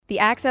The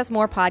Access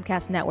More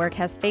Podcast Network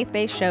has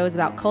faith-based shows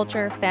about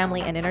culture,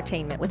 family, and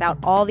entertainment without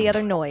all the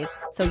other noise,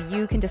 so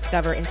you can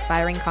discover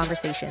inspiring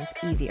conversations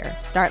easier.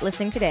 Start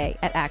listening today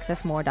at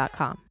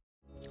accessmore.com.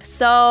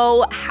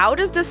 So, how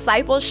does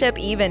discipleship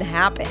even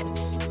happen?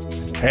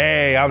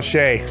 Hey, I'm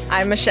Shay.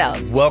 I'm Michelle.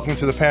 Welcome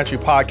to the Pantry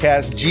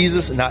Podcast,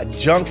 Jesus, Not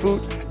Junk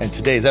Food. And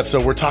today's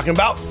episode, we're talking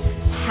about...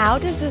 How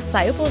does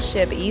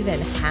discipleship even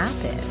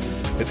happen?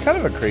 It's kind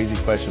of a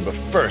crazy question, but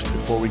first,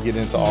 before we get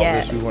into all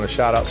this, we want to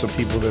shout out some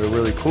people that are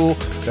really cool,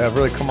 that have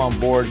really come on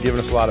board, given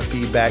us a lot of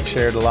feedback,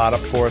 shared a lot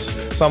up for us.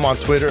 Some on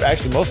Twitter.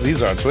 Actually, most of these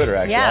are on Twitter,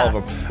 all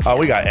of them.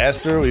 We got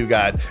Esther, we've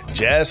got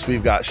Jess,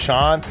 we've got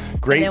Sean.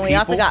 Great people. And then we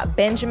also got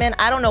Benjamin.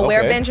 I don't know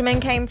where Benjamin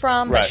came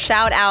from, but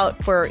shout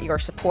out for your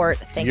support.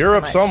 Thank you so much.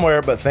 Europe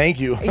somewhere, but thank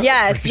you.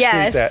 Yes,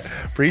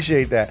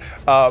 Appreciate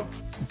that.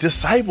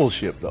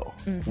 Discipleship, though.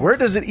 Mm-hmm. Where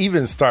does it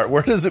even start?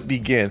 Where does it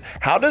begin?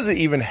 How does it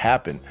even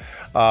happen?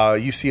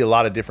 You see a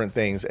lot of different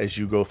things as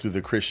you go through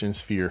the Christian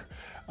sphere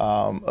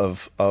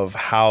of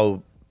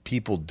how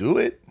people do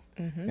it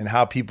and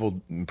how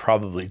people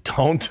probably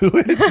don't do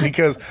it,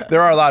 because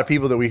there are a lot of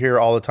people that we hear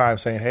all the time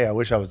saying, hey, I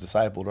wish I was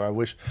discipled, or I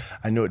wish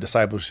I knew what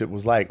discipleship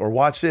was like, or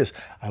watch this.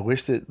 I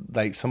wish that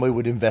like somebody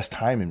would invest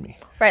time in me.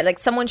 Right. Like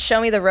someone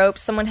show me the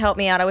ropes. Someone help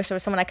me out. I wish there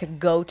was someone I could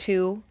go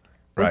to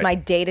with my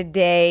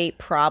day-to-day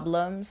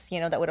problems,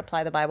 that would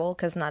apply the Bible,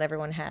 because not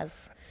everyone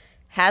has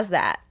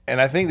that. And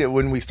I think that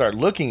when we start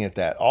looking at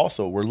that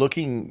also, we're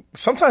looking,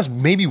 sometimes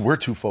maybe we're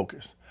too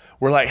focused.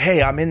 We're like,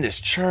 hey, I'm in this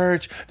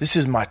church. This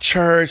is my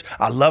church.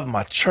 I love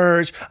my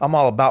church. I'm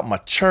all about my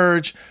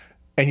church.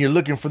 And you're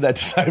looking for that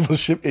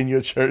discipleship in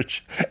your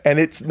church, and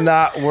it's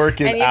not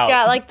working out. And you've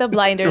got like the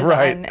blinders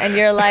on, and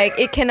you're like,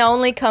 it can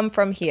only come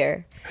from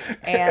here.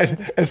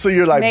 And so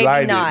you're like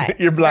blinded. Not.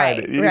 You're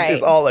blinded.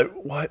 It's all like,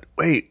 what?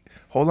 Wait.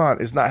 Hold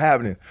on, it's not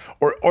happening.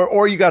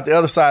 Or you got the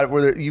other side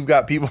where you've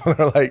got people that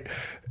are like,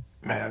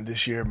 man,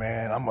 this year,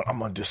 man, I'm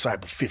gonna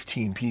disciple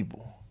 15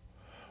 people.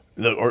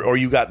 Look, or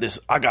you got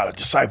this, I got a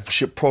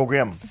discipleship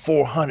program of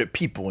 400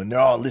 people, and they're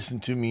all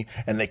listening to me,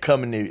 and they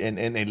come and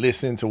they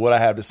listen to what I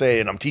have to say,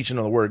 and I'm teaching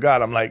them the word of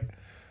God. I'm like,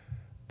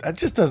 that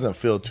just doesn't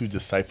feel too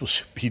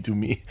discipleship-y to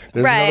me.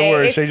 There's another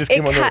word. Shay just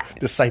came on there,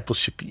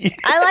 discipleship-y.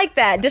 I like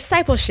that,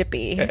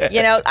 discipleship-y.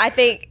 I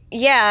think,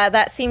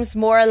 that seems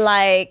more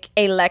like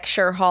a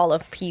lecture hall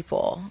of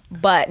people,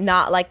 but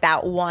not like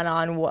that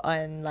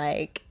one-on-one,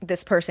 like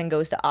this person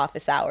goes to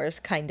office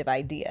hours kind of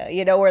idea,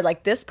 where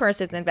like this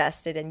person's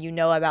invested and you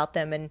know about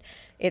them, and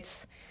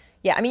it's...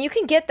 Yeah, I mean, you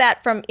can get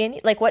that from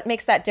what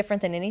makes that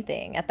different than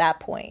anything at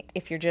that point,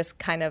 if you're just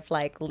kind of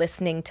like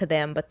listening to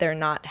them, but they're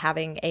not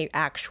having a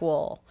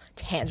actual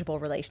tangible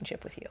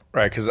relationship with you.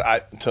 Right, because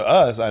to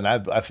us, and I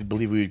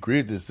believe we agree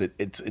with this, that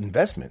it's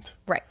investment.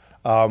 Right.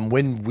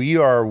 When we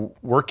are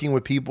working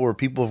with people or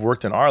people have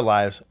worked in our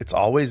lives, it's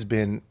always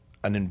been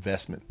an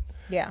investment.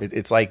 Yeah.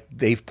 It's like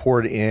they've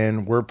poured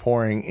in, we're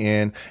pouring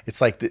in. It's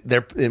like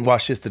and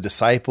watch this, the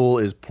disciple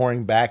is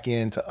pouring back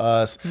into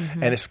us.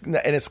 Mm-hmm.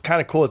 And it's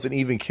kind of cool. It's an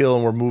even kill,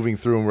 and we're moving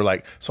through, and we're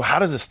like, so how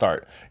does it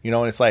start? And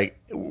it's like,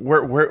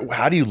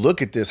 how do you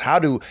look at this? How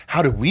do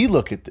we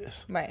look at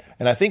this? Right.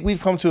 And I think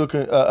we've come to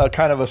a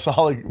kind of a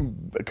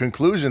solid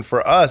conclusion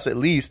for us, at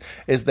least,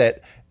 is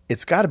that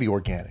it's got to be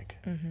organic.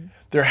 Mm-hmm.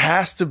 There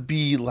has to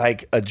be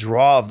like a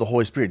draw of the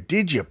Holy Spirit.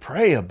 Did you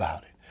pray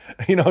about it?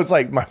 It's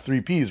like my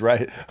 3 Ps,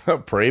 right?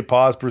 Pray,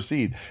 pause,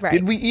 proceed. Right.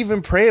 Did we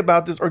even pray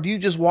about this? Or do you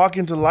just walk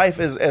into life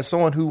as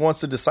someone who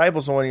wants to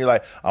disciple someone, and you're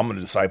like, I'm going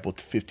to disciple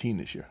 15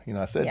 this year.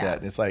 I said that.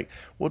 And it's like,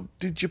 well,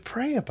 did you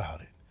pray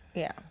about it?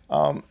 Yeah.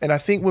 And I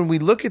think when we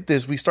look at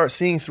this, we start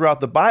seeing throughout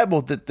the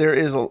Bible that there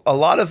is a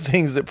lot of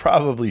things that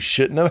probably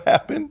shouldn't have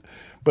happened,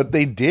 but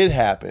they did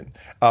happen.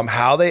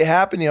 How they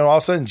happened, all of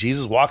a sudden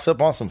Jesus walks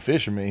up on some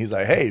fishermen. He's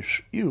like, hey,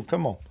 you,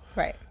 come on.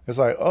 Right. It's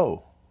like,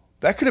 oh,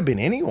 that could have been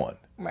anyone.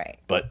 Right.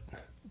 But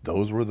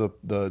those were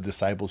the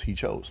disciples he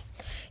chose.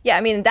 Yeah,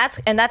 I mean,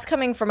 that's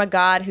coming from a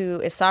God who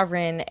is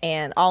sovereign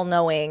and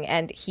all-knowing,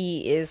 and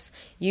he is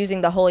using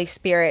the Holy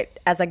Spirit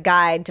as a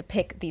guide to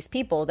pick these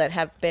people that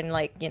have been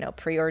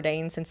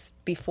preordained since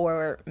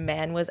before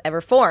man was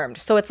ever formed.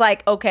 So it's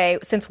like, okay,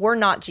 since we're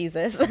not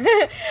Jesus,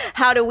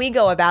 how do we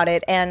go about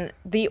it? And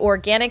the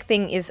organic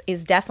thing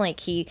is definitely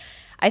key.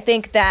 I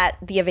think that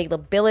the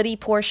availability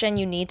portion,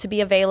 you need to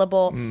be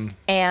available.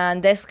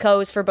 And this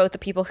goes for both the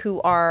people who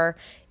are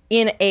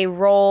in a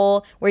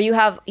role where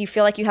you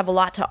feel like you have a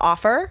lot to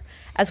offer,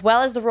 as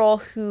well as the role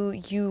who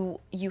you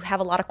have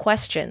a lot of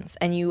questions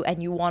and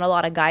you want a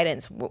lot of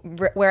guidance.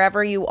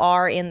 Wherever you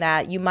are in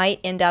that, you might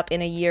end up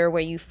in a year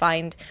where you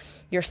find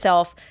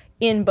yourself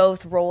in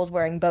both roles,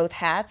 wearing both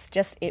hats,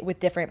 just with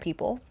different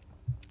people.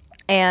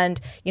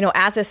 And,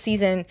 as this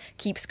season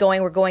keeps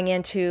going, we're going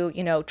into,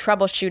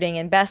 troubleshooting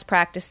and best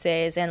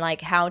practices and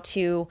like how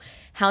to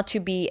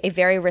be a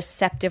very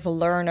receptive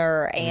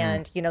learner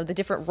and, the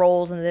different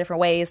roles and the different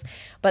ways.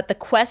 But the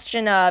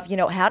question of,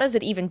 how does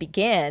it even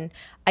begin?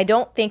 I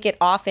don't think it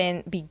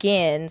often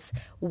begins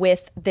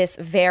with this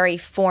very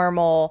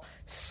formal,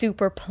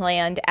 super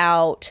planned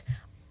out,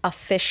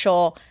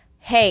 official,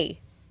 hey,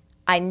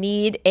 I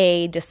need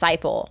a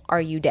disciple.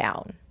 Are you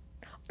down?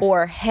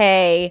 Or,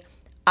 hey,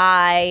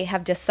 I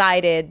have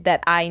decided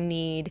that I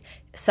need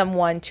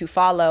someone to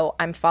follow.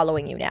 I'm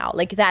following you now.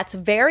 Like, that's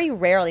very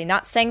rarely,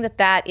 not saying that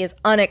that is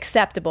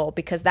unacceptable,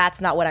 because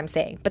that's not what I'm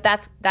saying, but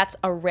that's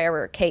a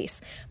rarer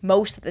case.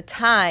 Most of the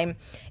time,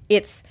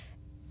 it's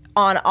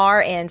on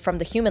our end, from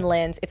the human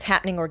lens, it's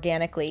happening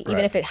organically, even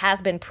if it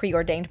has been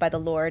preordained by the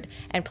Lord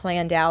and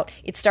planned out.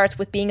 It starts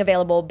with being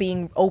available,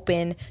 being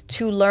open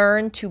to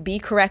learn, to be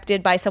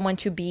corrected by someone,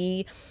 to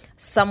be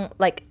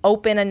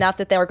open enough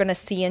that they're going to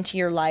see into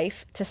your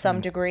life to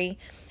some degree,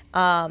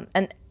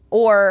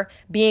 or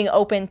being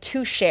open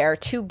to share,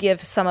 to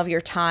give some of your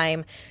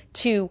time,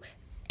 to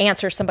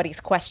answer somebody's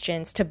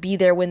questions, to be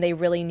there when they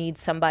really need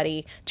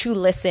somebody, to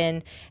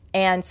listen.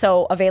 And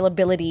so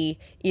availability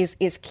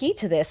is key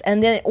to this.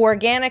 And then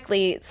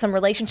organically, some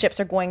relationships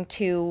are going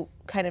to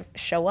kind of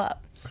show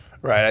up.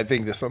 Right. I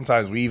think that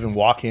sometimes we even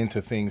walk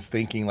into things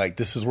thinking like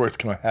this is where it's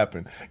going to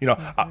happen. You know,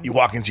 you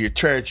walk into your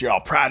church, you're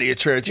all proud of your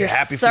church, you're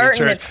happy for your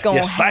church, you're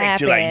psyched,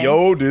 you're like,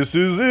 yo, this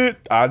is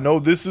it. I know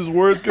this is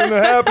where it's going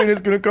to happen.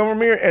 It's going to come from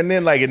here. And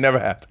then like it never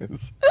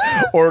happens.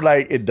 Or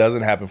like it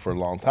doesn't happen for a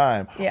long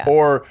time. Yeah.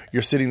 Or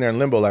you're sitting there in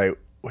limbo like,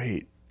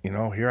 wait, you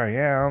know, here I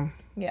am.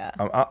 Yeah.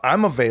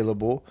 I'm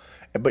available,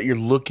 but you're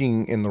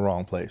looking in the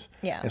wrong place.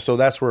 Yeah. And so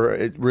that's where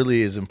it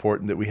really is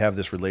important that we have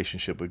this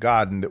relationship with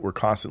God, and that we're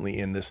constantly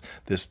in this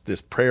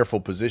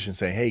prayerful position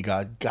saying, hey,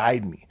 God,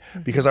 guide me.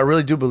 Mm-hmm. Because I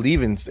really do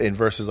believe in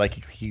verses like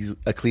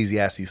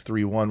Ecclesiastes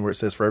 3:1, where it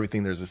says, for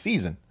everything there's a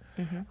season.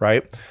 Mm-hmm.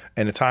 Right?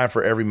 And a time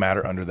for every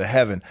matter under the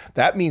heaven.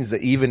 That means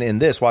that even in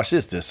this, watch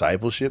this,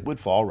 discipleship would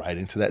fall right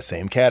into that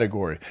same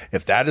category.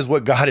 If that is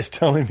what God is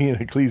telling me in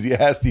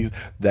Ecclesiastes,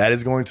 that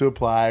is going to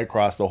apply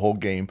across the whole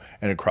game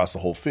and across the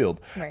whole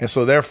field. Right. And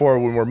so therefore,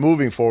 when we're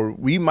moving forward,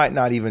 we might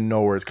not even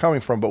know where it's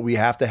coming from, but we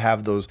have to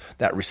have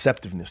that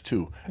receptiveness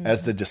too. Mm-hmm.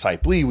 As the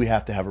disciplee, we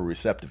have to have a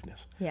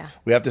receptiveness. Yeah.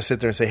 We have to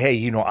sit there and say, hey,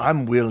 you know,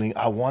 I'm willing,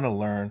 I want to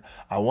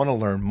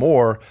learn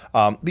more.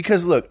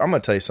 Because look, I'm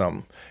going to tell you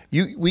something.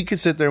 We could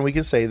sit there and we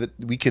can say that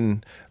we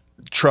can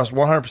trust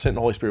 100% in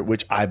the Holy Spirit,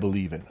 which I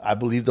believe in. I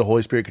believe the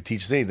Holy Spirit could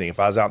teach us anything. If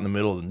I was out in the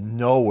middle of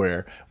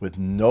nowhere with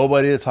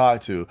nobody to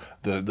talk to,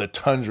 the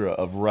tundra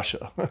of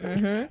Russia.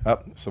 Mm-hmm. Oh,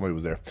 somebody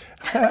was there.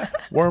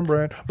 Worm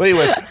brand. But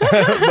anyways,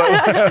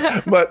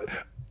 but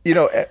you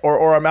know,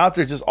 or I'm out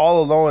there just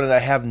all alone and I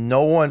have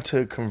no one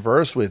to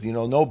converse with, you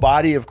know, no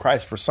body of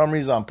Christ. For some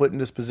reason, I'm put in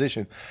this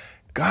position.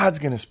 God's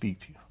going to speak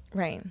to you.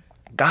 Right.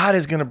 God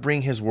is going to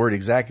bring his word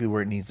exactly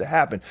where it needs to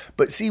happen.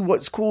 But see,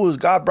 what's cool is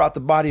God brought the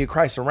body of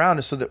Christ around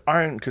us so that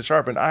iron could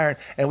sharpen iron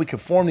and we could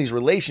form these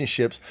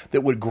relationships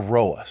that would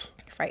grow us.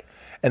 Right.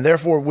 And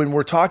therefore, when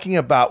we're talking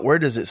about where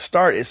does it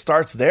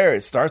starts there.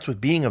 It starts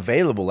with being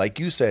available. Like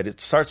you said,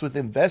 it starts with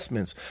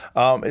investments.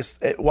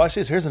 Watch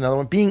this. Here's another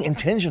one. Being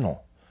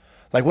intentional.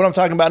 Like what I'm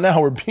talking about now,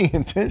 we're being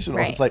intentional.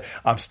 Right. It's like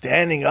I'm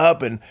standing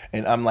up and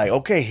I'm like,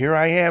 okay, here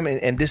I am.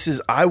 And this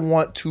is, I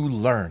want to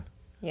learn.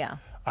 Yeah.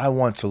 I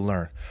want to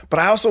learn. But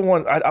I also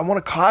want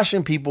to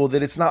caution people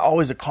that it's not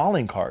always a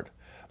calling card.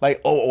 Like,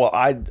 oh, well,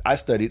 I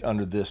studied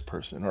under this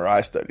person, or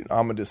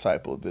I'm a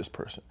disciple of this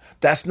person.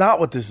 That's not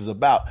what this is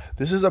about.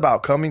 This is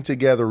about coming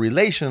together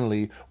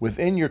relationally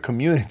within your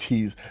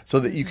communities so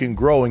that you can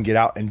grow and get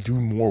out and do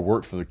more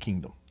work for the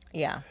kingdom.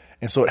 Yeah.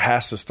 And so it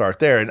has to start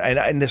there.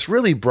 And this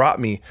really brought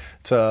me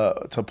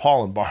to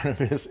Paul and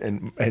Barnabas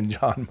and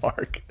John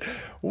Mark.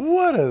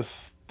 What a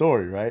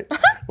story, right?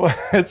 Well,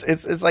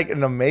 it's like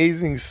an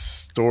amazing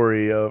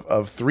story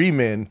of three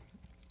men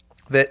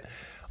that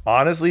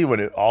honestly, when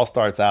it all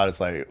starts out, it's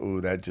like, ooh,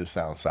 that just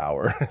sounds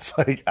sour. It's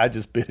like I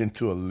just bit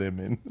into a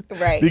lemon.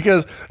 Right.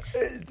 Because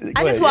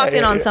I just walked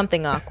in on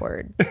something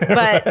awkward.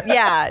 But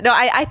yeah, no,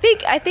 I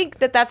think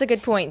that's a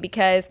good point,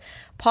 because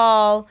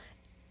Paul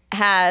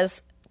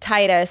has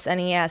Titus and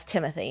he has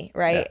Timothy,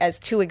 right? Yeah. As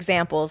two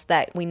examples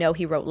that we know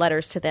he wrote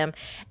letters to them.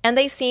 And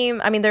they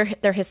seem, I mean,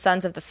 they're his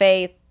sons of the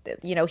faith.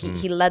 You know,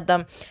 he led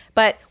them.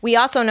 But we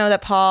also know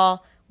that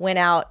Paul went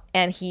out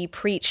and he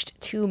preached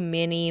to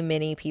many,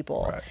 many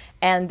people. Right.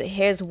 And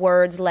his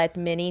words led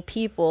many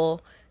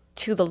people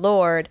to the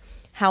Lord.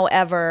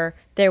 However,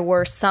 there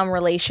were some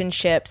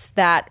relationships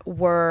that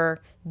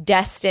were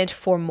destined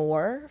for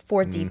more,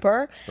 for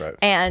deeper. Right.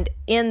 And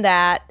in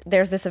that,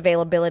 there's this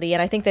availability.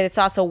 And I think that it's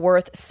also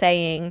worth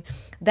saying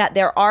that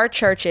there are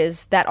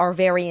churches that are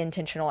very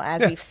intentional,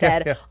 as we've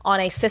said, on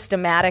a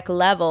systematic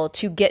level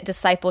to get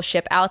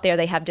discipleship out there.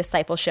 They have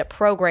discipleship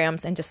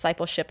programs and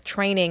discipleship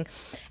training.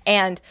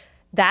 And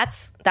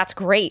that's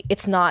great.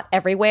 It's not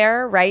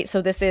everywhere, right?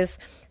 So this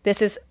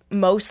is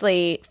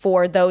mostly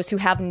for those who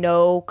have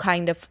no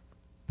kind of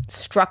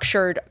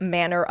structured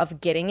manner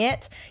of getting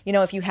it. You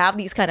know, if you have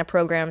these kind of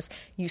programs,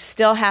 you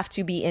still have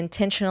to be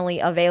intentionally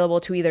available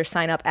to either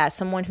sign up as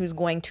someone who's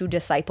going to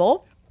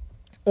disciple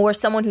or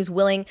someone who's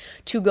willing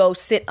to go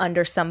sit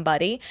under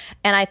somebody.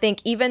 And I think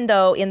even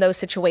though in those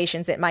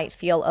situations it might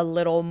feel a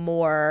little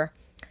more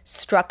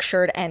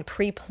structured and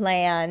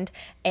pre-planned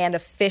and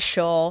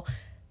official,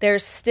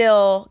 there's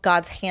still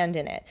God's hand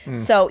in it.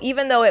 So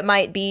even though it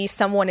might be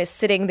someone is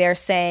sitting there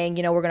saying,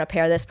 you know, we're going to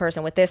pair this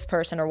person with this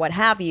person or what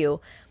have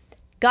you,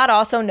 God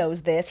also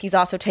knows this. He's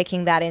also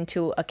taking that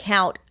into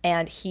account,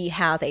 and he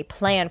has a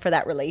plan for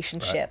that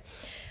relationship.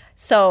 Right.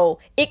 So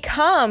it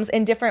comes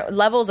in different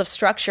levels of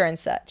structure and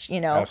such, you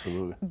know.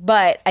 Absolutely.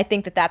 But I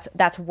think that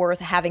that's worth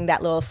having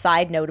that little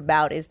side note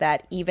about, is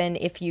that even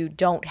if you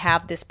don't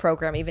have this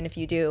program, even if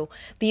you do,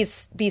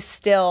 these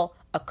still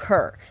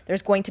occur.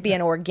 There's going to be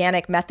an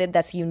organic method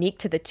that's unique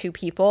to the two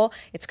people.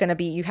 It's going to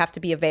be, you have to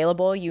be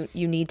available. You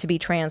need to be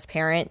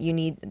transparent. You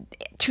need,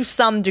 to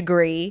some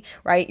degree,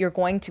 right? You're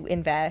going to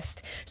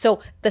invest. So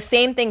the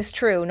same thing's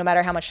true no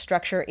matter how much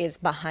structure is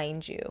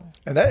behind you.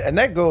 And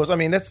that goes, I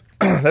mean, that's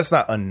that's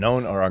not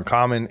unknown or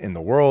uncommon in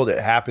the world. It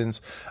happens.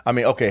 I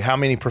mean, okay, how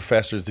many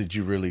professors did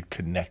you really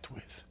connect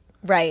with?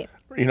 Right.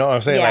 You know what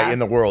I'm saying? Yeah. Like in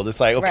the world, it's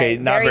like, okay,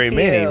 right. not very few.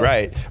 many,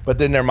 right? But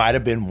then there might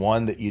have been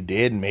one that you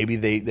did, and maybe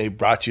they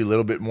brought you a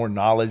little bit more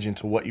knowledge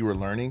into what you were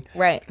learning.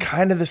 Right.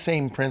 Kind of the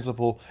same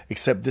principle,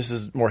 except this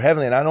is more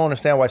heavenly. And I don't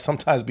understand why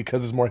sometimes,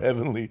 because it's more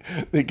heavenly,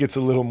 it gets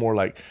a little more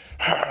like,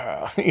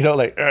 you know,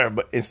 like,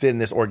 but instead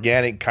this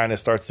organic kind of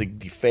starts to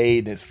defade,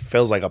 and it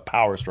feels like a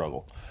power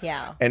struggle.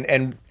 Yeah.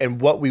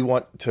 And what we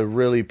want to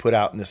really put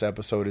out in this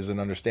episode is an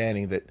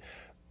understanding that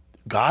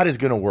God is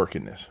going to work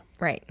in this.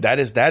 Right. That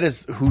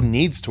is who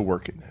needs to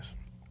work in this.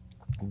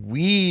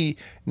 We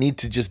need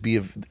to just be,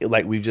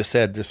 like we've just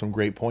said, there's some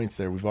great points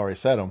there. We've already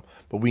said them,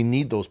 but we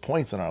need those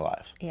points in our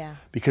lives. Yeah.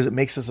 Because it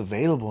makes us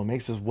available. It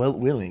makes us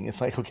willing. It's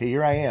like, okay,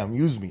 here I am.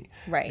 Use me.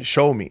 Right.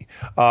 Show me.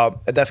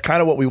 That's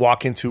kind of what we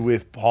walk into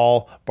with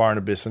Paul,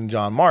 Barnabas, and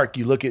John Mark.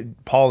 You look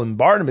at Paul and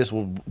Barnabas.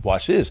 Well,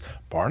 watch this.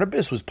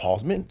 Barnabas was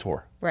Paul's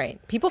mentor.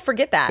 Right. People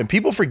forget that. And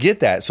people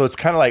forget that. So it's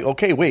kind of like,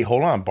 okay, wait,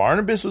 hold on.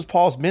 Barnabas was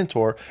Paul's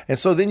mentor. And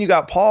so then you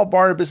got Paul,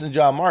 Barnabas, and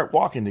John Mark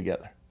walking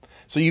together.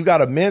 So you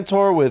got a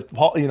mentor with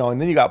Paul, you know,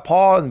 and then you got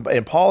Paul,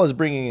 and Paul is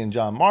bringing in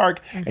John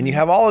Mark, and you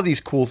have all of these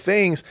cool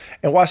things.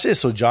 And watch this.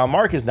 So John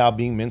Mark is now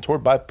being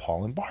mentored by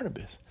Paul and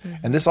Barnabas.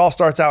 And this all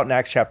starts out in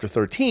Acts chapter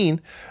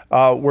 13,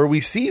 where we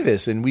see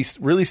this, and we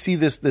really see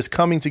this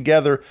coming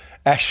together.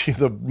 Actually,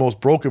 the most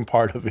broken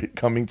part of it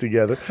coming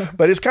together.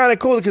 But it's kind of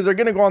cool because they're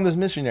going to go on this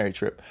missionary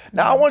trip.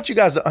 Now, I want you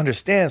guys to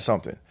understand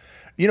something.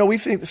 You know, we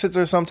sit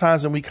there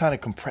sometimes and we kind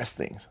of compress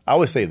things. I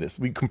always say this.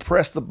 We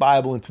compress the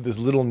Bible into this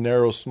little,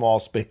 narrow, small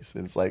space.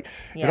 And it's like,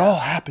 it all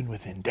happened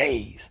within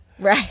days.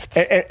 Right.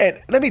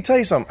 And let me tell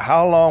you something.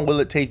 How long will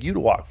it take you to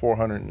walk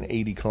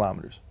 480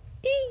 kilometers?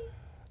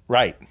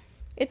 Right.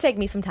 It'd take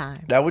me some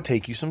time. That would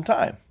take you some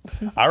time.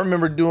 I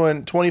remember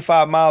doing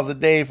 25 miles a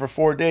day for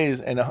 4 days,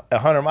 and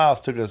 100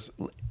 miles took us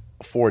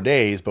 4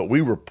 days, but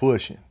we were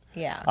pushing.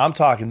 Yeah. I'm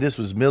talking, this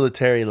was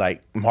military,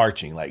 like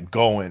marching, like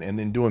going and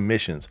then doing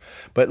missions.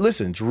 But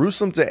listen,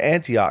 Jerusalem to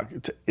Antioch,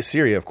 to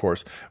Syria, of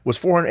course, was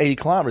 480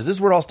 kilometers. This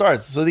is where it all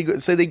starts. So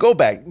they go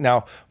back.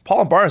 Now,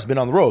 Paul and Barnabas have been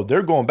on the road.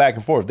 They're going back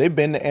and forth. They've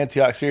been to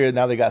Antioch, Syria.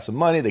 Now they got some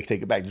money. They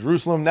take it back to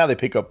Jerusalem. Now they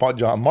pick up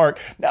John Mark.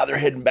 Now they're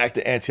heading back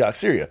to Antioch,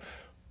 Syria.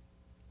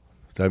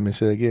 Did I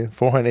mention it again?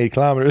 480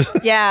 kilometers.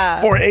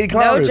 Yeah. 480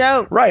 kilometers. No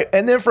joke. Right.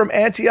 And then from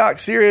Antioch,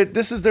 Syria,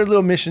 this is their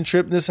little mission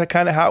trip. This is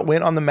kind of how it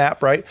went on the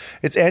map, right?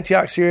 It's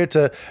Antioch, Syria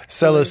to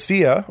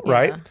Seleucia,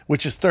 right?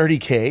 Which is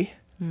 30K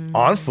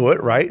on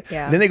foot, right?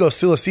 Yeah. Then they go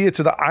Seleucia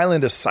to the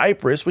island of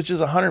Cyprus, which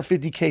is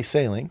 150K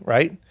sailing,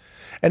 right?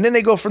 And then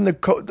they go from the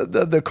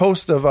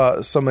coast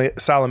of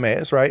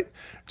Salamis, right,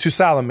 to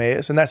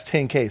Salamis, and that's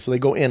 10K. So they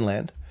go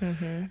inland.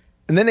 And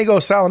then they go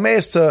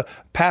Salamis to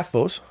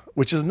Paphos,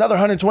 which is another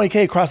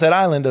 120K across that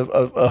island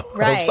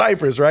of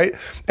Cyprus, right?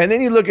 And then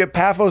you look at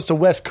Paphos to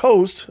West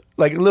Coast,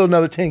 like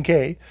another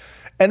 10K.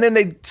 And then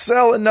they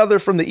sell another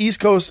from the East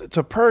Coast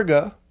to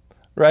Perga,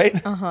 right?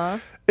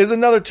 Is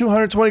another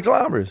 220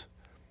 kilometers.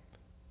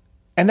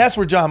 And that's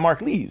where John Mark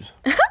leaves.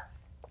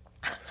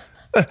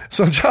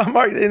 So John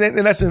Mark, and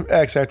that's in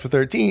Acts chapter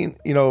 13,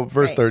 you know,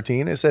 verse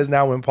 13. It says,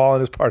 now when Paul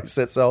and his party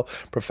set sail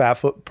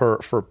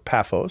for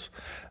Paphos,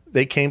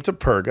 they came to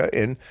Perga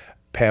in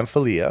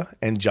Pamphylia,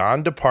 and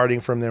John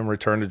departing from them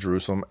returned to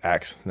Jerusalem.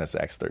 That's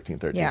Acts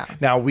 13:13. Yeah.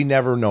 Now we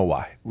never know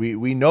why.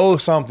 We know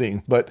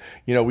something, but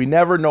you know we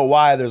never know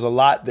why. There's a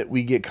lot that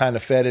we get kind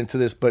of fed into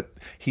this, but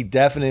he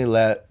definitely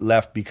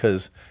left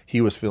because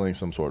he was feeling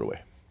some sort of way.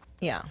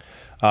 Yeah.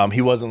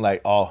 He wasn't like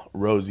all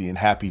rosy and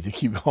happy to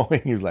keep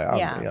going. He was like,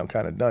 I'm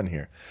kind of done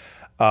here.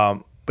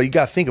 But you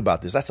got to think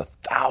about this. That's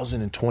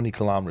 1,020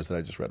 kilometers that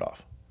I just read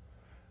off.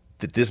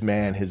 That this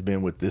man has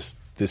been with this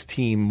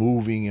team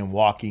moving and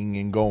walking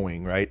and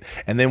going, right?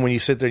 And then when you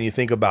sit there and you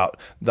think about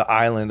the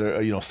island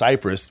or, you know,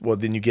 Cyprus, well,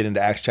 then you get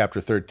into Acts chapter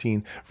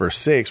 13, verse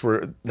 6,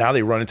 where now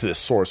they run into this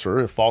sorcerer,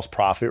 a false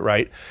prophet,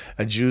 right?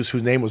 A Jew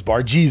whose name was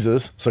Bar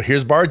Jesus. So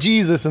here's Bar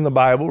Jesus in the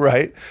Bible,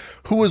 right?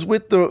 Who was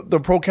with the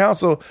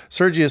proconsul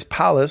Sergius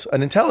Paulus,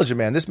 an intelligent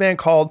man. This man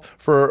called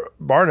for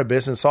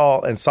Barnabas and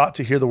Saul and sought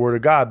to hear the word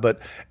of God. But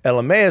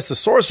Elymas, the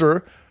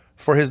sorcerer,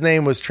 for his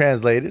name was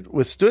translated,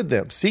 withstood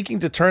them, seeking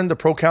to turn the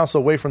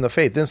proconsul away from the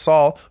faith. Then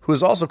Saul, who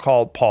is also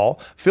called Paul,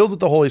 filled with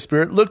the Holy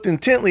Spirit, looked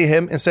intently at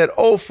him and said,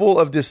 "O full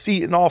of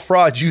deceit and all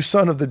fraud, you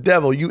son of the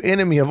devil, you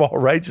enemy of all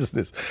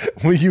righteousness,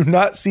 will you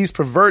not cease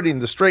perverting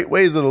the straight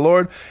ways of the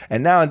Lord?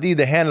 And now indeed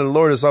the hand of the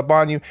Lord is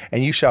upon you,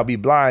 and you shall be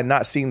blind,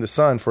 not seeing the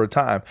sun for a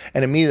time."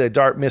 And immediately a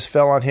dark mist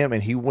fell on him,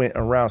 and he went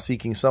around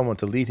seeking someone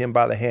to lead him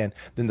by the hand.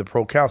 Then the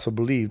proconsul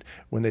believed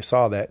when they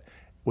saw that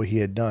what he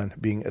had done,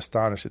 being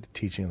astonished at the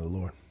teaching of the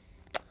Lord.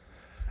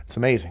 It's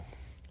amazing.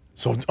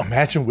 So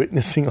imagine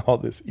witnessing all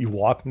this. You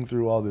walking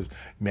through all this,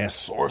 man,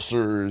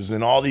 sorcerers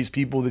and all these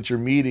people that you're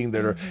meeting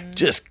that are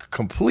just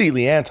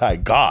completely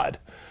anti-God.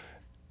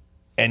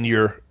 And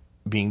you're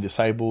being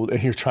discipled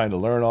and you're trying to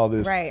learn all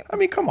this. Right. I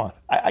mean, come on.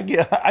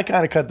 I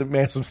kind of cut the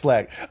man some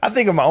slack. I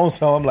think of my own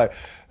self. I'm like,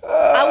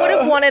 I would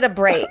have wanted a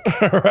break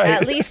right.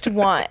 at least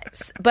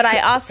once. But I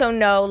also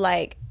know,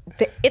 like,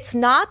 it's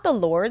not the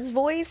Lord's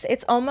voice.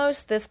 It's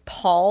almost this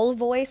Paul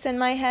voice in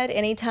my head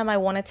anytime I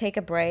want to take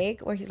a break,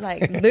 where he's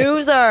like,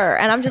 "Loser."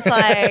 And I'm just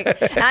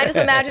like, and I just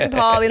imagine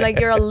Paul being like,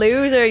 "You're a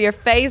loser, your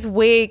face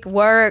weak,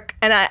 work."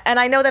 And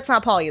I know that's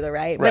not Paul either,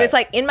 right? But it's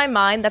like, in my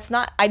mind, that's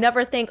not, I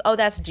never think, oh,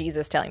 that's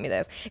Jesus telling me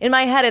this. In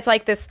my head, it's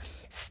like this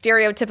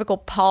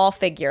stereotypical Paul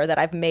figure that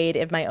I've made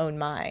in my own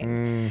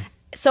mind.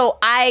 So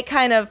I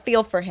kind of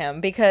feel for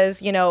him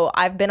because, you know,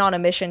 I've been on a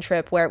mission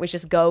trip where it was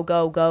just go,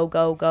 go, go,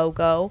 go, go,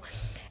 go.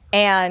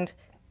 And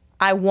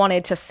I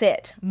wanted to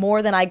sit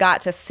more than I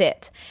got to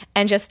sit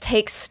and just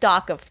take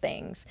stock of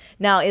things.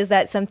 Now, is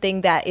that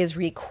something that is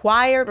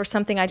required or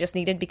something I just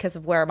needed because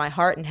of where my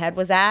heart and head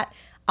was at?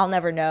 I'll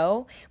never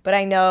know. But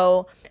I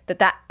know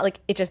that like,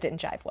 it just didn't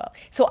jive well.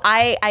 So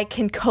I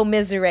can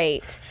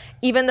commiserate,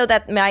 even though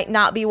that might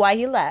not be why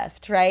he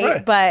left,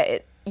 right?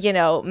 But you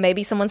know,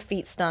 maybe someone's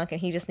feet stunk and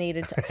he just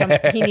needed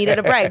he needed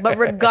a break. But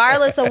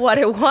regardless of what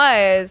it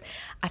was,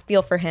 I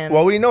feel for him.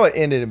 Well, we know it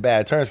ended in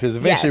bad terms because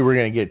eventually we're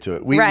going to get to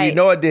it. We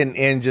know it didn't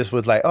end just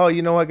with like, oh,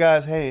 you know what,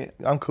 guys? Hey,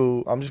 I'm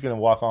cool. I'm just going to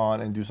walk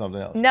on and do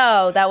something else.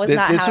 No, that was not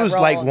how it rolled. This was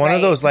like one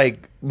of those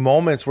like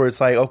moments where it's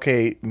like,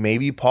 okay,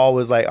 maybe Paul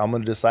was like, I'm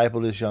going to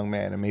disciple this young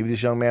man. And maybe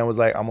this young man was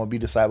like, I'm going to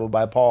be discipled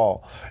by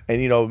Paul. And,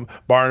 you know,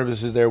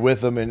 Barnabas is there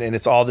with him. And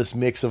it's all this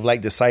mix of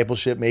like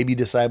discipleship, maybe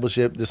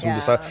discipleship.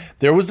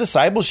 There was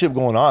discipleship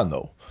going on,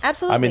 though.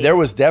 Absolutely. I mean, there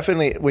was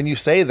definitely, when you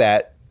say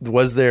that,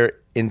 was there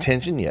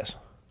intention? Yes.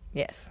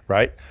 Yes.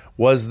 Right?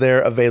 Was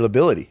there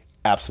availability?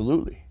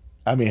 Absolutely.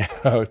 I mean,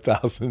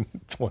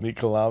 1,020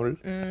 kilometers,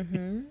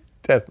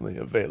 definitely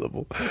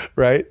available,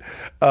 right?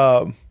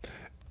 And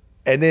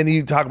then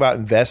you talk about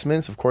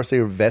investments. Of course, they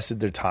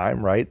invested their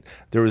time, right?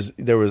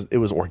 It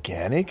was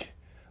organic.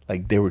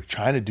 Like they were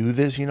trying to do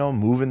this, you know,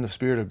 move in the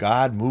Spirit of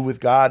God, move with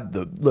God.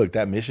 Look,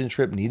 that mission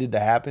trip needed to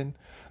happen.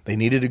 They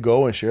needed to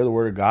go and share the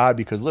word of God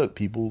because, look,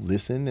 people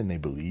listened and they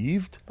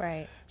believed.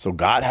 Right. So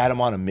God had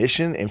them on a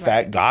mission. In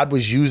fact, God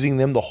was using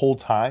them the whole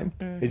time.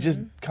 It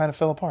just kind of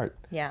fell apart.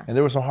 Yeah. And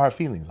there were some hard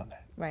feelings on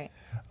that. Right.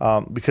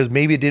 Because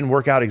maybe it didn't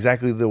work out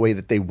exactly the way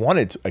that they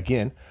wanted to.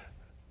 Again,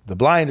 the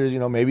blinders, you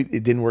know, maybe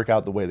it didn't work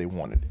out the way they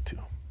wanted it to.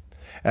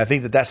 And I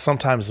think that that's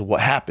sometimes what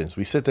happens.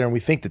 We sit there and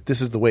we think that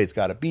this is the way it's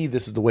got to be.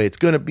 This is the way it's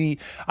going to be.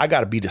 I got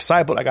to be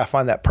discipled. I got to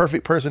find that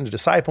perfect person to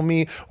disciple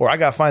me, or I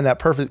got to find that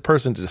perfect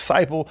person to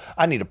disciple.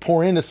 I need to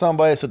pour into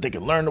somebody so they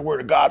can learn the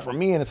word of God from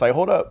me. And it's like,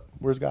 hold up.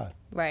 Where's God?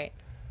 Right.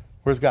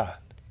 Where's God?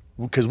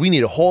 Because we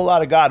need a whole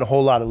lot of God and a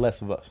whole lot of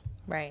less of us.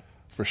 Right.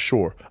 For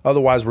sure.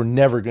 Otherwise, we're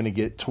never going to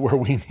get to where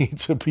we need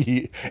to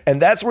be.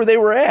 And that's where they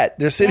were at.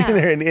 They're sitting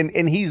there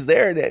and he's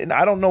there. And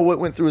I don't know what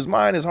went through his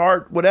mind, his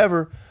heart,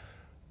 whatever.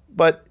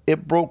 But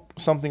it broke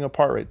something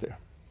apart right there.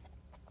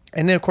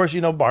 And then, of course,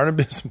 you know,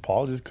 Barnabas and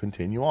Paul just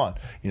continue on.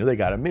 You know, they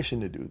got a mission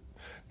to do.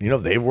 You know,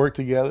 they've worked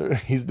together.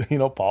 He's, you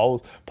know,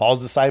 Paul's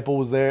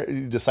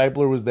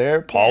discipler was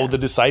there. Paul, the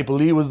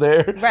disciplee, was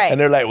there. Right. And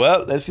they're like,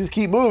 well, let's just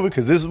keep moving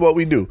because this is what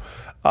we do.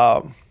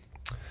 And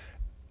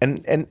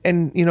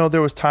you know,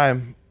 there was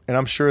time, and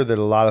I'm sure that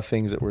a lot of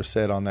things that were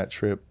said on that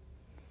trip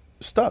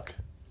stuck.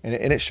 And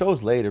it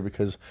shows later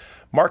because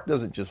Mark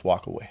doesn't just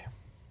walk away.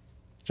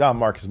 John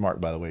Mark is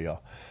Mark, by the way,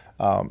 y'all.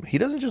 He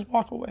doesn't just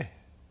walk away.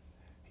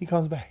 He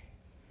comes back,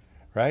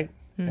 right?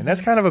 Mm-hmm. And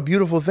that's kind of a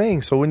beautiful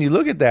thing. So when you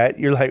look at that,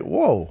 you're like,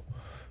 whoa,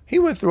 he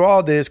went through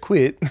all this,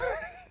 quit.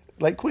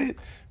 Like, quit.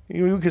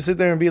 You can sit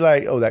there and be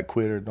like, oh, that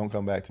quitter, don't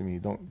come back to me.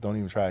 Don't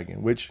even try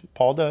again, which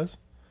Paul does.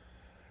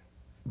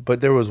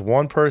 But there was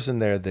one person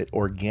there that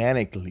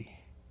organically,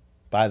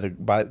 by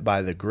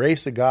the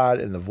grace of God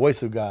and the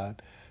voice of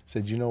God,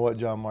 said, you know what,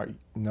 John Mark?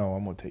 No,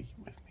 I'm going to take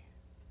you with me.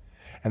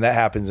 And that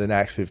happens in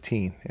Acts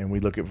 15. And we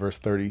look at verse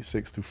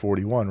 36 through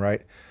 41,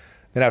 right?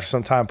 Then after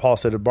some time, Paul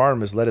said to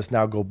Barnabas, let us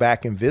now go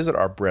back and visit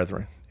our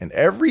brethren in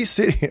every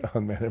city. Oh,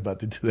 man, they're about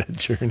to do that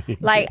journey.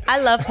 Like, I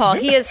love Paul.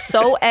 He is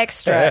so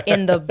extra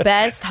in the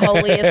best,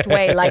 holiest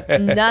way. Like,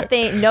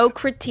 nothing, no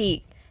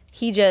critique.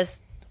 He just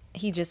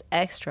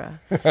extra.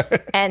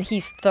 And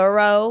he's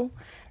thorough,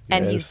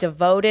 and he's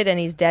devoted, and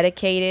he's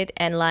dedicated.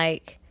 And,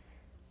 like,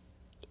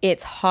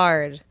 it's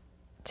hard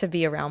to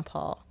be around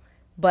Paul.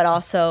 but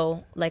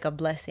also like a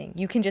blessing.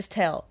 You can just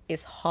tell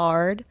it's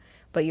hard,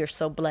 but you're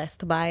so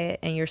blessed by it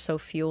and you're so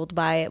fueled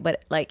by it.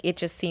 But like, it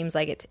just seems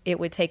like it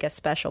would take a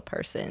special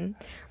person,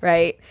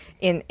 right?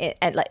 And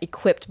like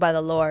equipped by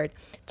the Lord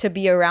to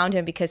be around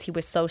him, because he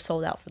was so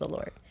sold out for the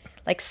Lord.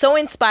 Like, so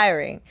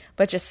inspiring,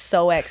 but just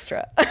so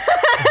extra.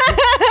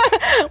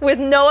 With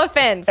no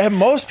offense. And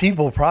most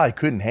people probably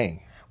couldn't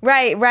hang.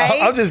 Right.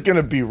 I'm just going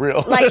to be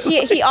real. Like,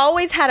 he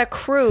always had a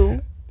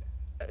crew.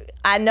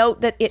 I note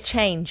that it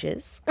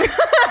changes.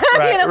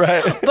 Right,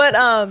 right.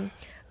 But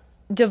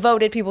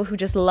devoted people who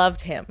just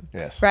loved him.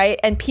 Yes. Right?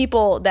 And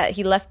people that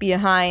he left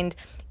behind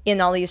in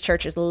all these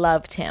churches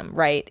loved him,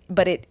 right?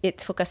 But it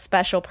took a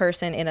special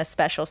person in a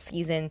special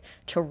season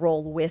to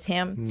roll with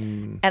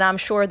him. And I'm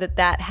sure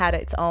that had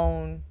its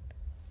own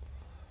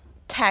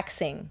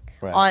taxing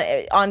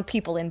on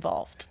people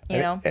involved, you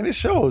know? And it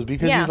shows,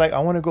 because he's like,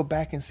 I want to go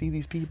back and see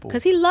these people.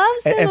 Because he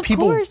loves them, and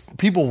people, of course.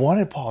 People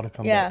wanted Paul to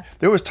come back.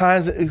 There was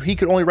times that he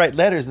could only write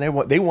letters,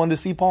 and they wanted to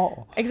see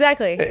Paul.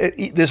 Exactly.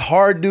 This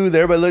hard dude,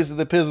 everybody looks at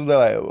the epistles, they're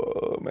like,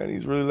 oh, man,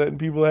 he's really letting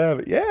people have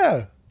it.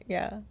 Yeah.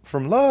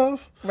 From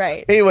love.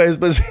 Right. Anyways,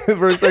 but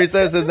verse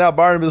 37 says, now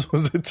Barnabas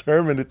was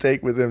determined to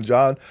take with him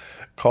John,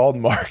 called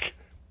Mark.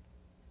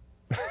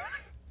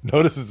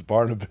 Notice it's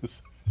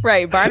Barnabas.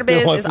 Right.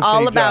 Barnabas is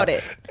all about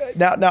it.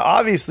 Now,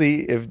 obviously,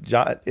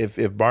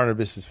 if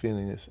Barnabas is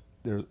feeling this,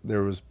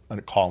 there was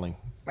a calling.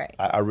 Right.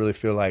 I really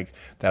feel like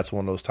that's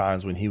one of those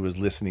times when he was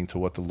listening to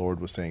what the Lord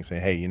was saying,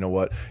 hey, you know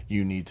what?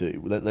 You need to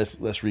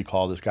let's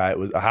recall this guy. It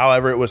was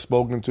however it was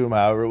spoken to him,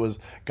 however it was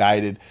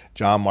guided.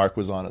 John Mark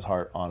was on his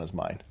heart, on his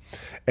mind.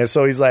 And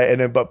so he's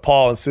like, but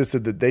Paul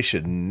insisted that they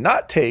should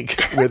not take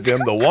with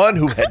them the one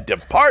who had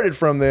departed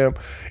from them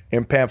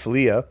in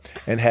Pamphylia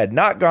and had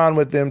not gone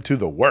with them to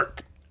the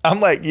work. I'm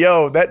like,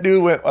 yo, that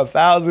dude went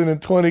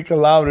 1,020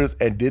 kilometers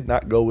and did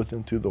not go with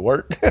them to the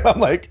work. And I'm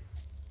like,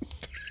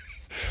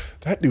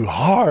 that dude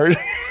hard.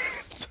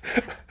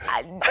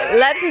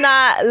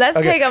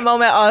 Let's take a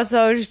moment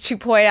also to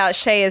point out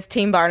Shay is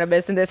Team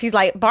Barnabas in this. He's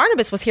like,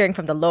 Barnabas was hearing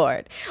from the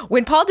Lord.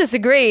 When Paul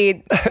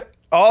disagreed.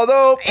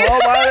 Although Paul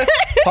might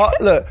have,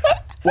 look,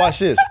 watch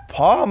this.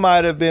 Paul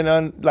might have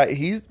been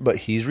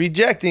he's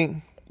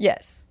rejecting.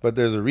 Yes. But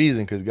there's a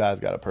reason, because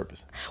God's got a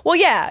purpose. Well,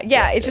 yeah.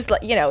 It's just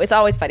like, it's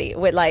always funny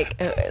with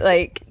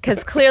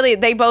because clearly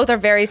they both are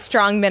very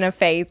strong men of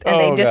faith, and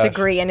they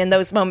disagree. Gosh. And in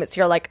those moments,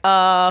 you're like,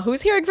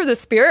 who's hearing from the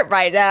Spirit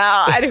right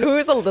now, and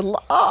who's a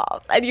little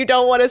off, and you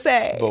don't want to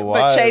say.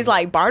 But Shay's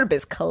like,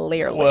 Barnabas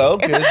clearly. Well,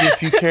 because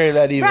if you carry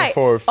that even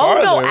forward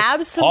farther, oh no,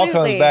 absolutely.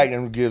 Paul comes back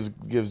and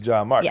gives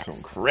John Mark some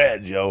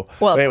creds, yo.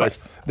 Well,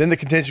 anyways, then the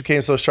contention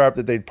became so sharp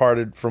that they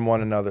parted from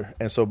one another,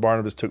 and so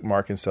Barnabas took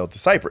Mark and sailed to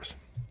Cyprus.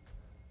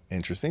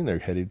 Interesting. They're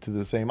headed to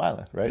the same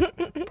island, right?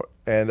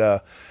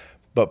 And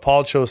but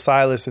Paul chose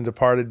Silas and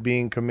departed,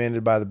 being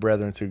commended by the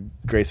brethren to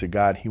grace of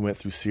God. He went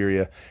through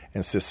Syria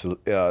and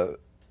Cilicia,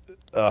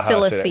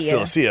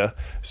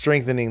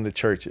 strengthening the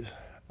churches.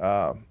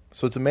 So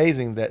it's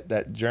amazing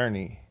that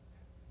journey.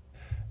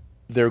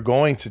 They're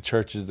going to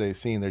churches they've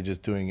seen. They're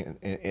just doing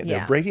it. And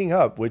they're breaking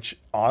up, which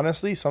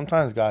honestly,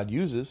 sometimes God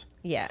uses.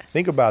 Yes.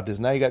 Think about this.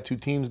 Now you got two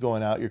teams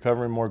going out. You're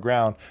covering more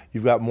ground.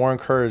 You've got more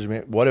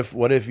encouragement. What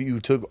if you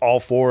took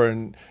all four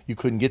and you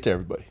couldn't get to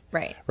everybody?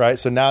 Right. Right.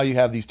 So now you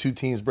have these two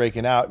teams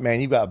breaking out.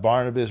 Man, you've got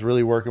Barnabas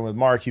really working with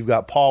Mark. You've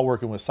got Paul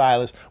working with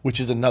Silas,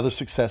 which is another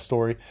success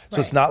story. So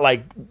it's not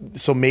like,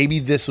 so maybe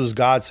this was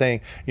God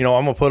saying, I'm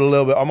going to put I'm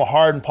going to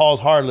harden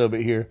Paul's heart a little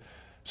bit here,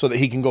 so that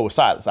he can go with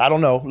Silas. I don't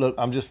know. Look,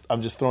 I'm just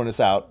throwing this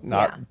out,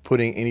 not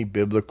putting any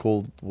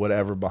biblical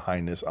whatever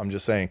behind this. I'm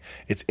just saying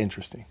it's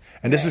interesting.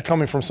 And this is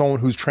coming from someone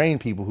who's trained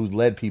people, who's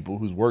led people,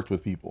 who's worked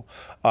with people.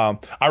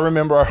 I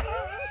remember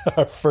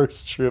our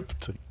first trip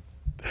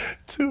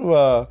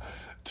to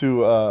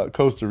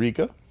Costa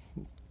Rica.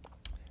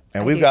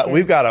 And we've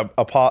got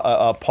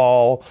a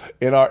Paul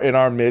in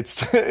our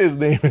midst. His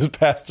name is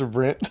Pastor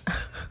Brent.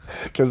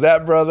 Because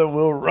that brother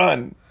will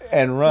run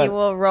and run. He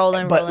will roll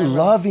and roll. But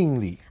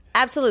lovingly.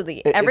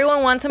 Absolutely.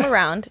 Everyone wants him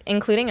around,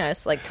 including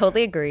us. Like,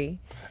 totally agree.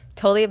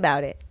 Totally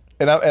about it.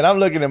 And I'm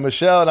looking at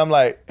Michelle, and I'm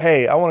like,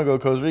 hey, I want to go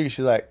to Costa Rica.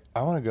 She's like,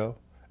 I want to go.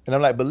 And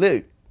I'm like, but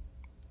look,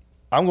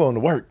 I'm going to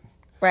work.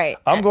 Right.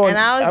 I'm going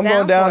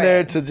down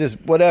there to just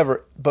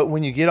whatever. But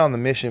when you get on the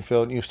mission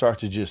field and you start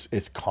to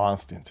it's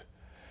constant.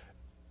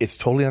 It's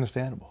totally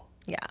understandable.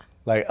 Yeah.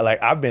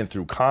 Like I've been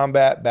through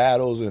combat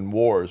battles and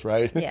wars,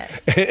 right?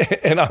 Yes.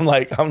 And I'm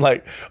like,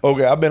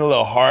 okay, I've been a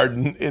little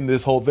hardened in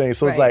this whole thing.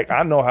 So it's like,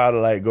 I know how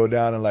to go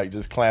down and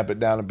just clamp it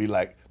down and be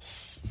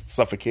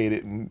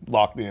suffocated and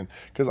locked in,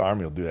 because the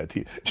Army will do that to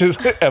you. Just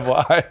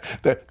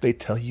FYI, that they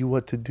tell you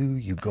what to do.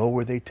 You go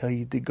where they tell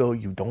you to go.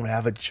 You don't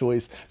have a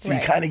choice. So you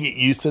kind of get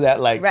used to that.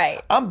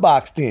 I'm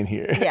boxed in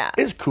here. Yeah.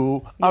 It's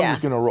cool. I'm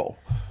just going to roll.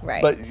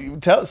 Right.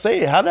 But say,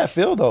 how'd that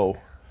feel though?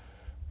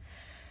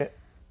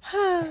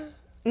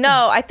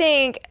 No, I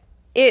think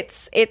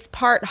it's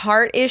part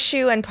heart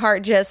issue and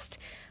part just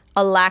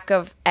a lack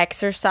of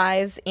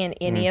exercise in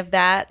any of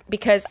that,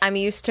 because I'm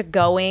used to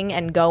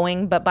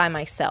going, but by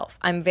myself.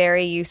 I'm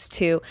very used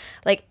to,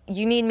 like,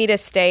 you need me to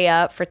stay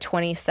up for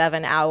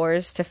 27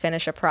 hours to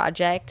finish a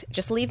project.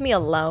 Just leave me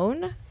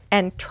alone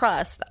and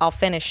trust I'll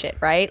finish it,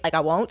 right? Like, I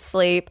won't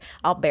sleep.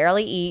 I'll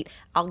barely eat.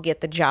 I'll get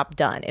the job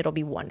done. It'll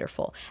be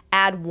wonderful.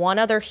 Add one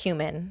other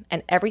human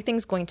and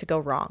everything's going to go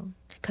wrong,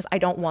 because I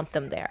don't want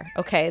them there.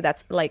 Okay,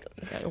 that's like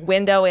a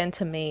window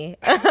into me.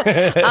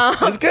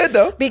 It's good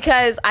though,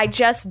 because I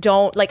just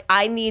don't, like,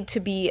 I need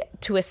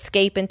to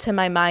escape into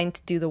my mind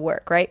to do the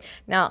work, right?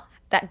 Now,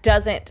 that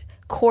doesn't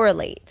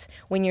correlate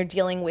when you're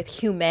dealing with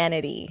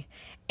humanity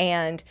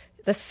and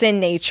the sin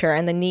nature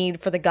and the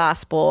need for the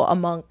gospel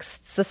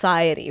amongst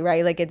society,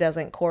 right? Like, it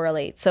doesn't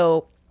correlate.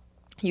 So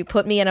you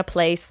put me in a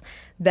place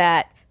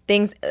that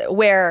things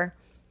where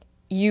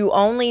you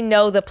only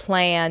know the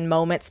plan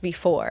moments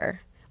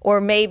before,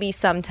 or maybe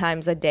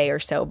sometimes a day or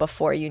so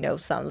before you know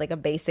like a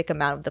basic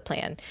amount of the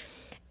plan.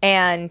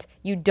 And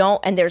you don't,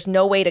 and there's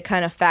no way to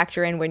kind of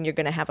factor in when you're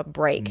going to have a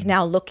break.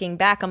 Now, looking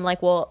back, I'm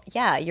like, well,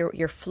 yeah,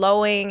 you're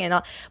flowing and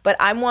all, but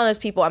I'm one of those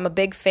people. I'm a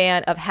big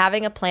fan of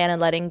having a plan and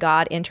letting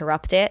God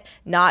interrupt it,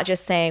 not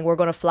just saying we're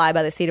going to fly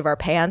by the seat of our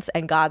pants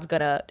and God's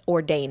going to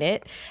ordain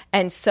it.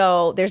 And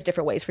so there's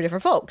different ways for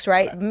different folks,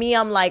 right? Me,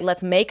 I'm like,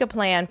 let's make a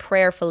plan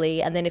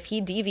prayerfully, and then if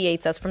he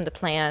deviates us from the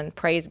plan,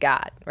 praise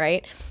God,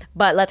 right?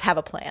 But let's have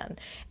a plan,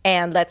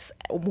 and let's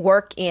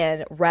work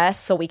in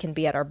rest so we can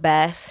be at our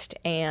best,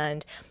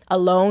 and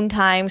alone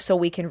time so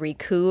we can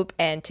recoup,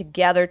 and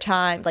together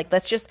time. Like,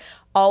 let's just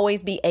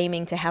always be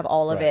aiming to have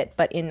all of it,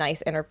 but in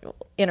nice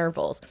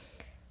intervals.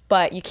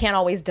 But you can't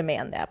always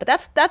demand that.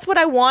 But that's what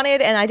I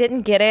wanted, and I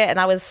didn't get it, and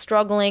I was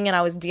struggling, and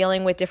I was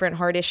dealing with different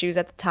heart issues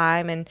at the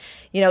time, and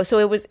so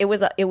it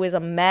was a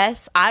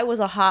mess. I was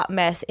a hot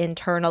mess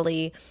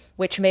internally,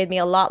 which made me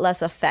a lot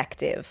less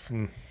effective.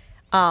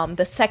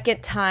 The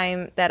second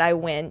time that I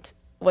went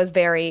was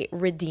very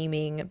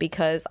redeeming,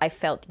 because I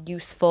felt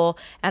useful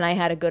and I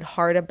had a good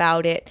heart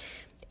about it.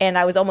 And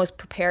I was almost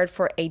prepared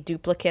for a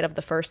duplicate of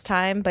the first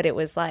time, but it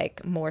was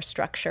like more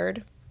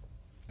structured.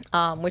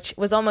 Which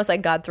was almost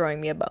like God throwing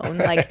me a bone.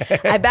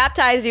 Like, I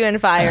baptized you in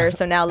fire,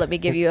 so now let me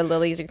give you a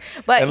little easier.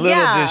 But and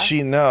little did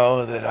she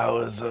know that I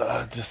was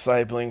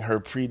pre-discipling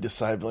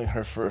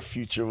her for a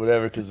future,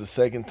 whatever. Because the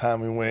second time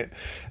we went,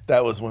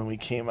 that was when we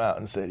came out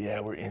and said,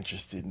 "Yeah, we're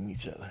interested in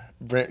each other."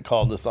 Brent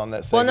called us on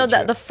that.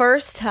 The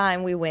first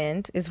time we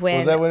went is when.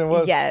 Was that when it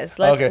was? Yes.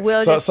 Okay.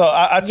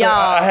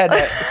 I had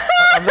that.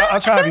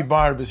 I'm trying to be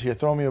Barnabas here.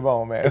 Throw me a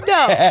bone, man.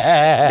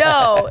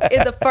 No.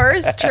 In the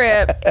first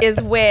trip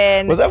is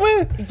when. Was that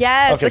when?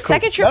 Yes, okay, the cool.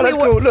 second trip no, that's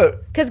we were. Cool.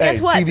 Look, because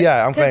guess what?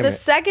 TBI, I'm claiming. Because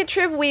the second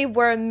trip we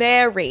were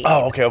married.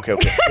 Oh, okay.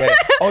 Yeah.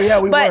 Oh, yeah,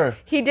 we but were.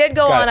 He did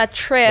go on a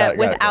trip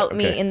without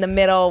me in the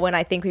middle when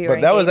I think we were.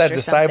 But that was that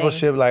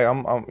discipleship. Like,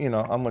 I'm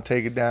gonna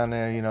take it down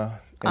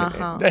there,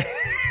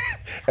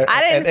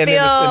 I didn't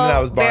feel I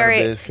was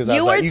Barnabas, because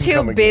you were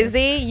too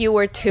busy. You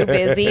were too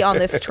busy on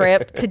this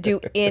trip to do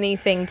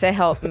anything to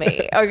help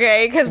me.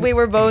 Okay, because we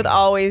were both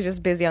always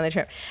just busy on the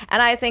trip,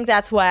 and I think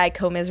that's why I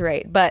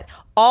commiserate. But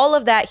all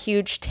of that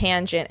huge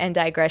tangent and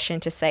digression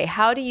to say,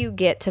 how do you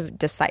get to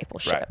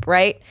discipleship?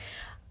 Right?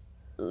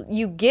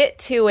 You get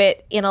to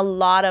it in a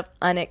lot of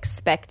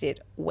unexpected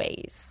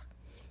ways.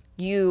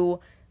 You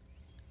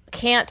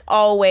can't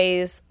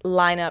always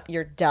line up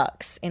your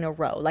ducks in a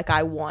row like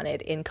I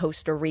wanted in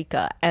Costa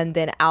Rica, and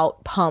then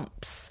out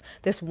pumps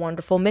this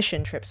wonderful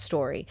mission trip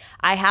story.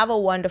 I have a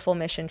wonderful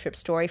mission trip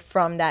story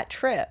from that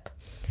trip,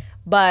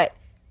 but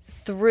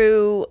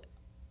through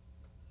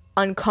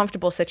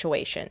uncomfortable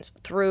situations,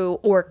 through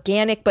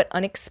organic but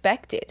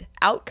unexpected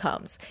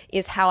outcomes,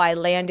 is how I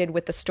landed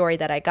with the story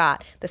that I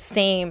got. The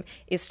same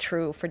is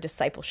true for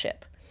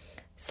discipleship.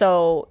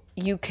 So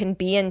you can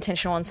be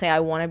intentional and say,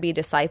 I want to be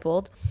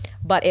discipled,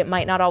 but it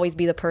might not always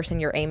be the person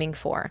you're aiming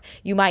for.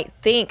 You might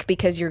think,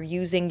 because you're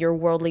using your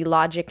worldly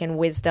logic and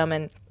wisdom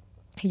and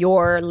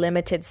your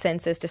limited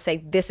senses, to say,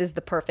 this is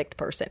the perfect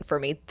person for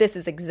me. This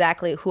is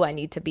exactly who I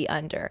need to be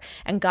under.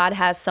 And God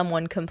has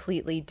someone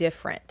completely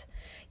different,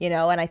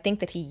 and I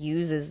think that he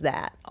uses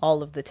that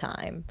all of the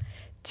time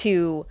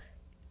to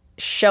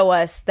show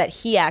us that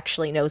he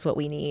actually knows what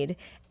we need.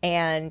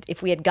 And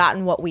if we had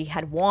gotten what we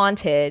had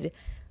wanted,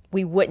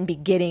 we wouldn't be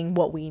getting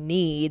what we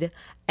need.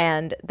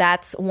 And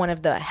that's one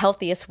of the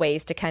healthiest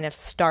ways to kind of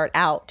start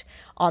out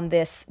on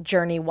this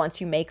journey once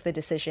you make the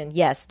decision,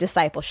 yes,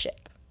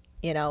 discipleship,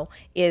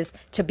 is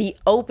to be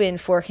open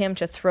for him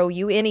to throw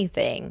you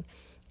anything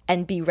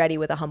and be ready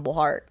with a humble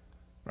heart.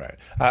 Right.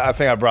 I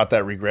think I brought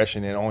that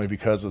regression in only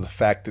because of the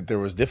fact that there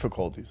was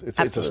difficulties.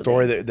 It's a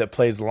story that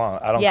plays along.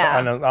 I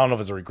don't know if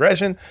it's a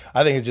regression.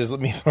 I think it's just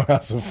let me throw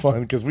out some fun,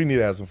 because we need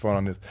to have some fun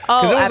on this.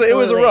 Because it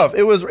was rough.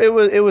 It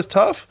was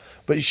tough,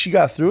 but she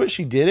got through it.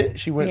 She did it.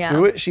 She went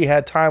through it. She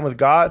had time with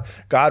God.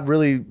 God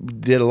really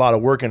did a lot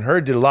of work in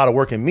her, did a lot of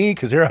work in me,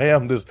 because here I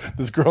am, this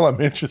girl I'm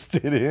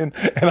interested in.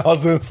 And all of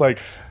a sudden it's like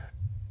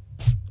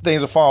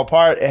things are falling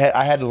apart.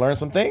 I had to learn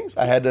some things.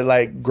 I had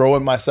to grow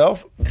in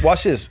myself.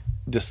 Watch this.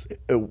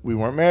 We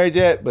weren't married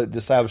yet, but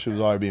discipleship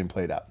was already being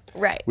played out.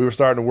 Right. We were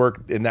starting to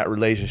work in that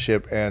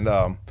relationship,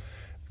 and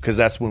because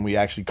that's when we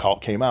actually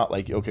came out.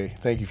 Like, okay,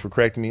 thank you for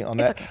correcting me on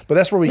that. Okay. But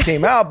that's where we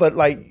came out. But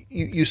like,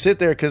 you sit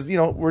there because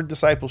we're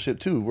discipleship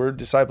too. We're a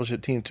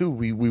discipleship team too.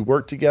 We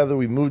work together.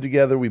 We move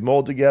together. We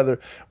mold together.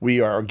 We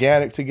are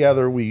organic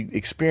together. We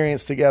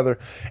experience together.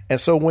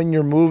 And so when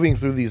you're moving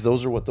through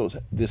those are what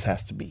this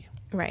has to be.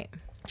 Right.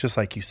 Just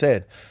like you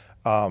said,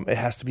 it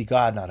has to be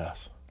God, not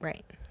us.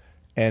 Right.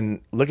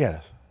 And look at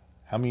us.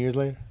 How many years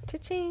later?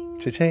 Cha-ching.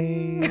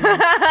 Cha-ching.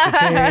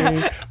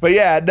 Cha-ching. But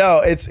yeah,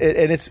 no, it's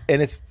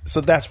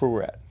so that's where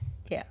we're at.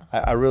 Yeah.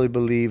 I really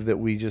believe that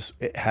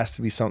it has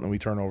to be something we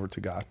turn over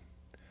to God,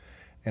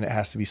 and it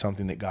has to be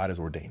something that God is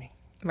ordaining.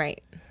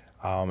 Right.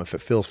 If it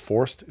feels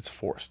forced, it's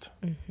forced.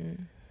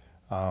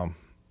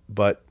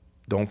 But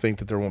don't think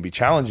that there won't be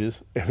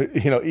challenges.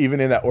 Even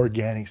in that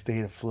organic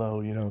state of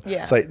flow. Yeah.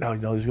 It's like no,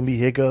 there's gonna be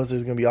hiccups.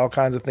 There's gonna be all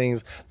kinds of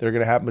things that are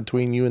gonna happen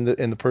between you and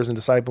the person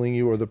discipling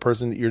you, or the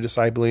person that you're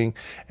discipling,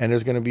 and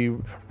there's gonna be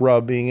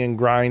rubbing and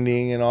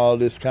grinding and all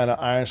this kind of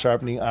iron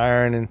sharpening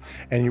iron,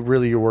 and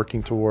you're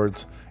working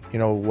towards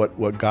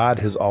what God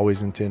has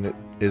always intended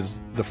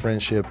is the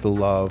friendship, the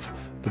love,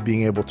 the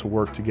being able to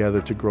work together,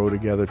 to grow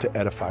together, to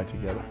edify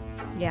together.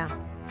 Yeah.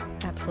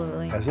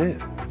 Absolutely. That's it,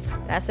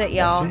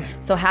 y'all. That's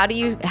it. So how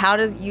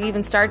does you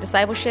even start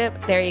discipleship?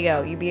 There you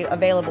go. You be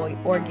available,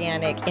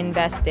 organic,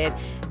 invested,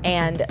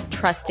 and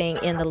trusting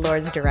in the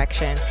Lord's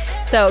direction.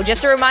 So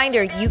just a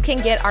reminder, you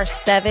can get our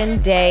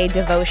 7-day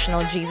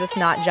devotional, Jesus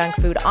Not Junk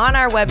Food, on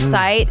our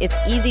website. It's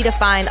easy to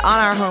find on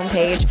our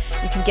homepage.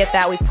 You can get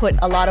that. We put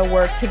a lot of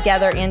work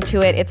together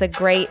into it. It's a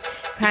great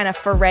kind of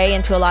foray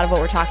into a lot of what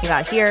we're talking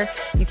about here.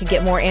 You can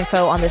get more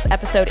info on this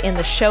episode in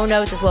the show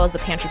notes, as well as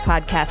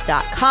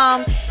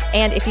thepantrypodcast.com.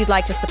 And if you'd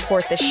like to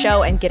support this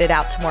show and get it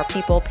out to more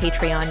people,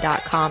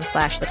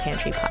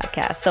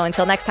 patreon.com/thepantrypodcast. So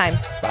until next time.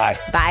 Bye.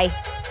 Bye.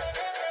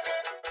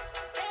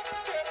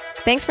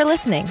 Thanks for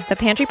listening. The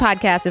Pantry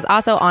Podcast is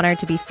also honored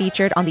to be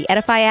featured on the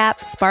Edify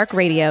app, Spark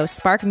Radio,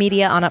 Spark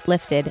Media on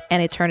Uplifted,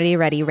 and Eternity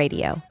Ready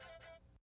Radio.